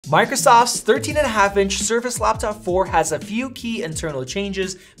Microsoft's 13.5-inch Surface Laptop 4 has a few key internal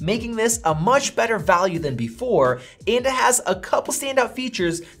changes, making this a much better value than before, and it has a couple standout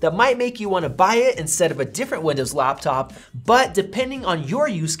features that might make you want to buy it instead of a different Windows laptop, but depending on your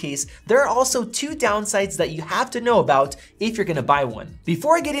use case, there are also two downsides that you have to know about if you're going to buy one.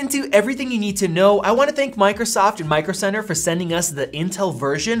 Before I get into everything you need to know, I want to thank Microsoft and Micro Center for sending us the Intel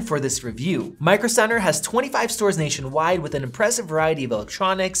version for this review. Micro Center has 25 stores nationwide with an impressive variety of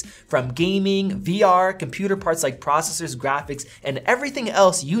electronics, from gaming, VR, computer parts like processors, graphics, and everything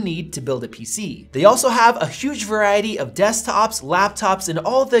else you need to build a PC. They also have a huge variety of desktops, laptops, and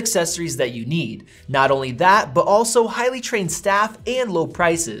all the accessories that you need. Not only that, but also highly trained staff and low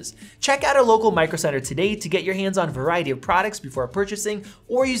prices. Check out a local Micro Center today to get your hands on a variety of products before purchasing,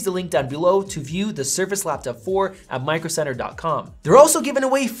 or use the link down below to view the Surface Laptop 4 at microcenter.com. They're also giving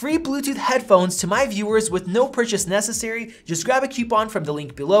away free Bluetooth headphones to my viewers with no purchase necessary. Just grab a coupon from the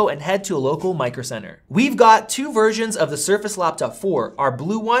link below and head to a local Micro Center. We've got two versions of the Surface Laptop 4. Our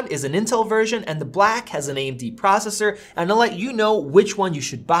blue one is an Intel version and the black has an AMD processor, and I'll let you know which one you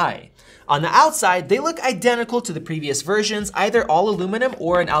should buy. On the outside, they look identical to the previous versions, either all aluminum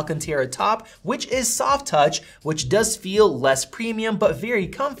or an Alcantara top, which is soft touch, which does feel less premium but very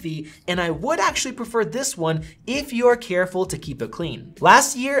comfy, and I would actually prefer this one if you are careful to keep it clean.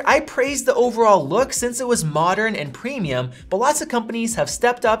 Last year, I praised the overall look since it was modern and premium, but lots of companies have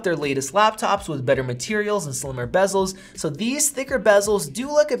stepped up their latest laptops with better materials and slimmer bezels, so these thicker bezels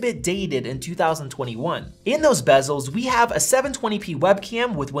do look a bit dated in 2021. In those bezels, we have a 720p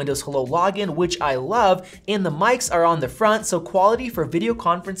webcam with Windows Hello login, which I love, and the mics are on the front, so quality for video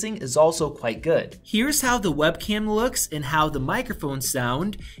conferencing is also quite good. Here's how the webcam looks and how the microphones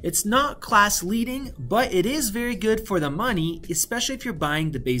sound. It's not class leading, but it is very good for the money, especially if you're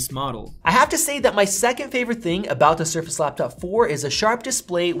buying the base model. I have to say that my second favorite thing about the Surface Laptop 4 is a sharp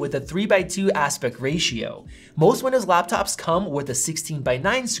display with a 3:2 aspect ratio. Most Windows laptops come with a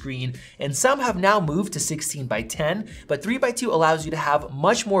 16:9 screen, and some have now moved to 16:10, but 3:2 allows you to have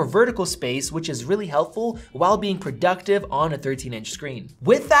much more vertical space, which is really helpful while being productive on a 13-inch screen.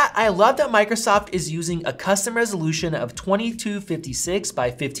 With that, I love that Microsoft is using a custom resolution of 2256 by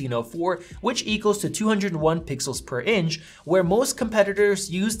 1504, which equals to 201 pixels per inch, where most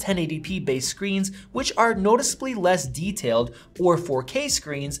competitors use 1080p based screens, which are noticeably less detailed, or 4K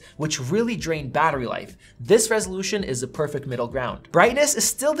screens, which really drain battery life. This resolution is a perfect middle ground. Brightness is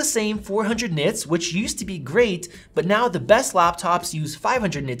still the same 400 nits, which used to be great, but now the best laptops use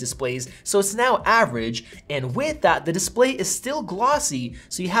 500 nit displays, so it's now average, and with that, the display is still glossy,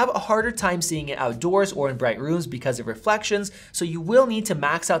 so you have a harder time seeing it outdoors or in bright rooms because of reflections, so you will need to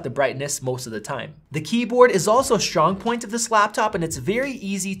max out the brightness most of the time. The keyboard is also a strong point of this laptop, and it's very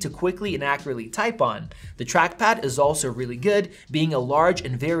easy to quickly and accurately type on. The trackpad is also really good, being a large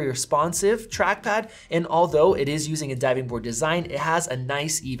and very responsive trackpad, and although it is using a diving board design, it has a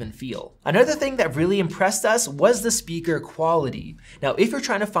nice even feel. Another thing that really impressed us was the speaker quality. Now, if you're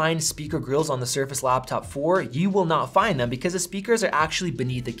trying to find speaker grills on the Surface Laptop 4, you will not find them because the speakers are actually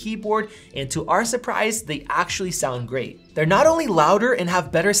beneath the keyboard, and to our surprise, they actually sound great. They're not only louder and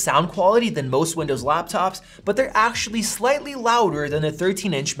have better sound quality than most Windows laptops, but they're actually slightly louder than the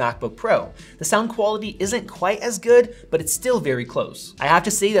 13-inch MacBook Pro. The sound quality isn't quite as good, but it's still very close. I have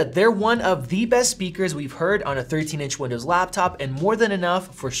to say that they're one of the best speakers we've heard on a 13-inch Windows laptop, and more than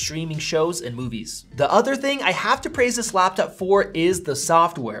enough for streaming shows and movies. The other thing I have to praise this laptop for is the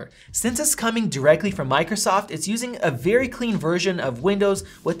software. Since it's coming directly from Microsoft, it's using a very clean version of Windows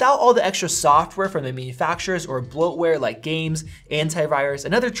without all the extra software from the manufacturers or bloatware like games, antivirus,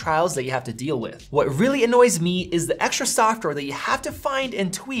 and other trials that you have to deal with. What really annoys me is the extra software that you have to find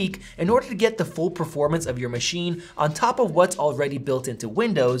and tweak in order to get the full performance of your machine on top of what's already built into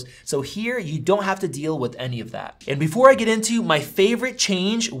Windows, so here you don't have to deal with any of that. And before I get into my favorite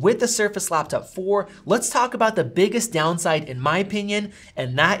change with the Surface Laptop 4, let's talk about the biggest downside in my opinion,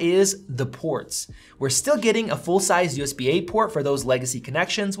 and that is the ports. We're still getting a full-size USB-A port for those legacy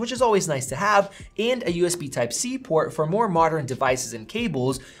connections, which is always nice to have, and a USB Type-C port for more modern devices and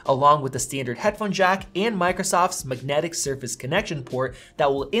cables, along with the standard headphone jack and Microsoft's magnetic surface connection port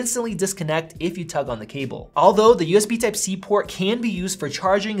that will instantly disconnect if you tug on the cable. Although the USB Type-C port can be used for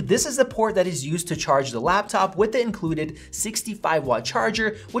charging, this is the port that is used to charge the laptop with the included 65-watt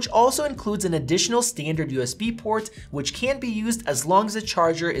charger, which also includes an additional standard USB port, which can be used as long as the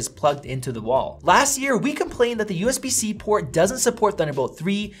charger is plugged into the wall. Last year, we complained that the USB-C port doesn't support Thunderbolt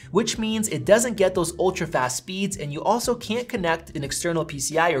 3, which means it doesn't get those ultra-fast speeds, and you also also can't connect an external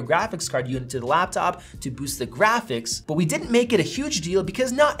PCI or graphics card unit to the laptop to boost the graphics, but we didn't make it a huge deal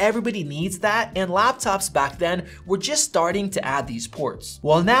because not everybody needs that, and laptops back then were just starting to add these ports.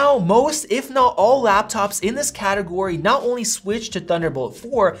 Well, now most, if not all, laptops in this category not only switch to Thunderbolt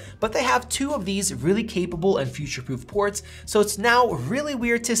 4, but they have two of these really capable and future-proof ports, so it's now really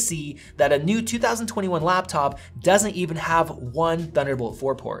weird to see that a new 2021 laptop doesn't even have one Thunderbolt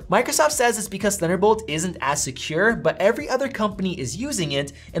 4 port. Microsoft says it's because Thunderbolt isn't as secure, but every other company is using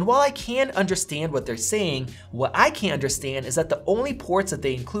it, and while I can understand what they're saying, what I can't understand is that the only ports that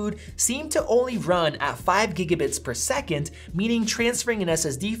they include seem to only run at 5 gigabits per second, meaning transferring an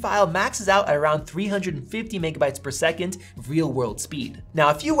SSD file maxes out at around 350 megabytes per second real-world speed. Now,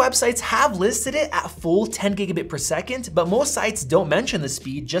 a few websites have listed it at full 10 gigabit per second, but most sites don't mention the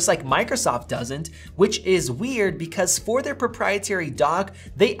speed, just like Microsoft doesn't, which is weird because for their proprietary dock,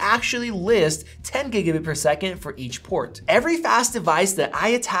 they actually list 10 gigabit per second for each port. Every fast device that I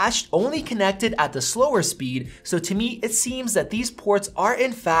attached only connected at the slower speed, so to me it seems that these ports are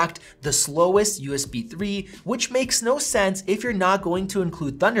in fact the slowest USB 3, which makes no sense if you're not going to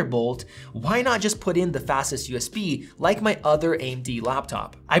include Thunderbolt. Why not just put in the fastest USB like my other AMD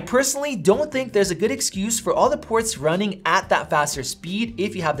laptop? I personally don't think there's a good excuse for all the ports running at that faster speed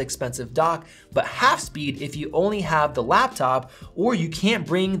if you have the expensive dock, but half speed if you only have the laptop, or you can't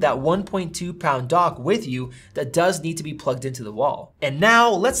bring that 1.2 pound dock with you that does need to be plugged into the wall. And now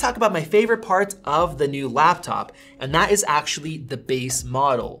let's talk about my favorite part of the new laptop, and that is actually the base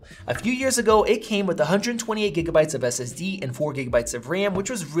model. A few years ago, it came with 128 gigabytes of SSD and 4 gigabytes of RAM, which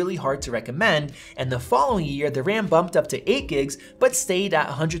was really hard to recommend, and the following year, the RAM bumped up to 8 gigs, but stayed at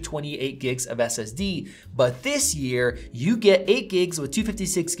 128 gigs of SSD. But this year, you get 8 gigs with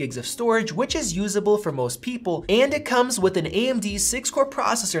 256 gigs of storage, which is usable for most people, and it comes with an AMD 6-core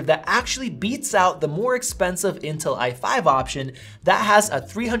processor that actually beats out the more expensive Intel i5 option that has a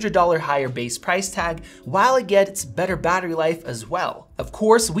 $300 higher base price tag, while it gets better battery life as well. Of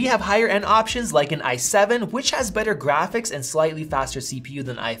course, we have higher end options like an i7, which has better graphics and slightly faster CPU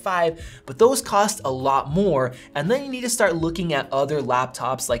than i5, but those cost a lot more, and then you need to start looking at other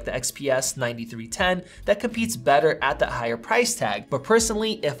laptops like the XPS 9310 that competes better at that higher price tag. But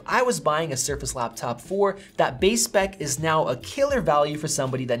personally, if I was buying a Surface Laptop 4, that base spec is now a killer value for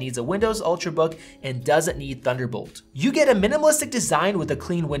somebody that needs a Windows Ultrabook and doesn't need Thunderbolt. You get a minimalistic design with a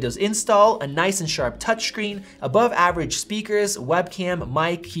clean Windows install, a nice and sharp touchscreen, above average speakers, webcam,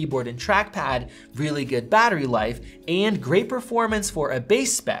 mic, keyboard, and trackpad, really good battery life, and great performance for a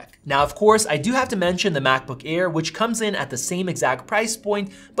base spec. Now, of course, I do have to mention the MacBook Air, which comes in at the same exact price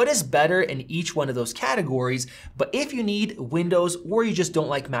point, but is better in each one of those categories. But if you need Windows or you just don't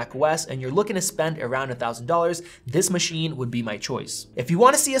like macOS and you're looking to spend around $1,000, this machine would be my choice. If you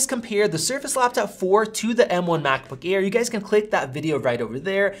want to see us compare the Surface Laptop 4 to the M1 MacBook Air, you guys can click that video right over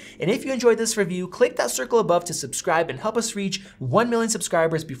there. And if you enjoyed this review, click that circle above to subscribe and help us reach 1 million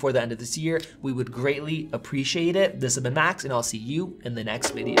subscribers before the end of this year. We would greatly appreciate it. This has been Max, and I'll see you in the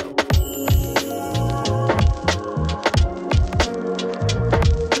next video.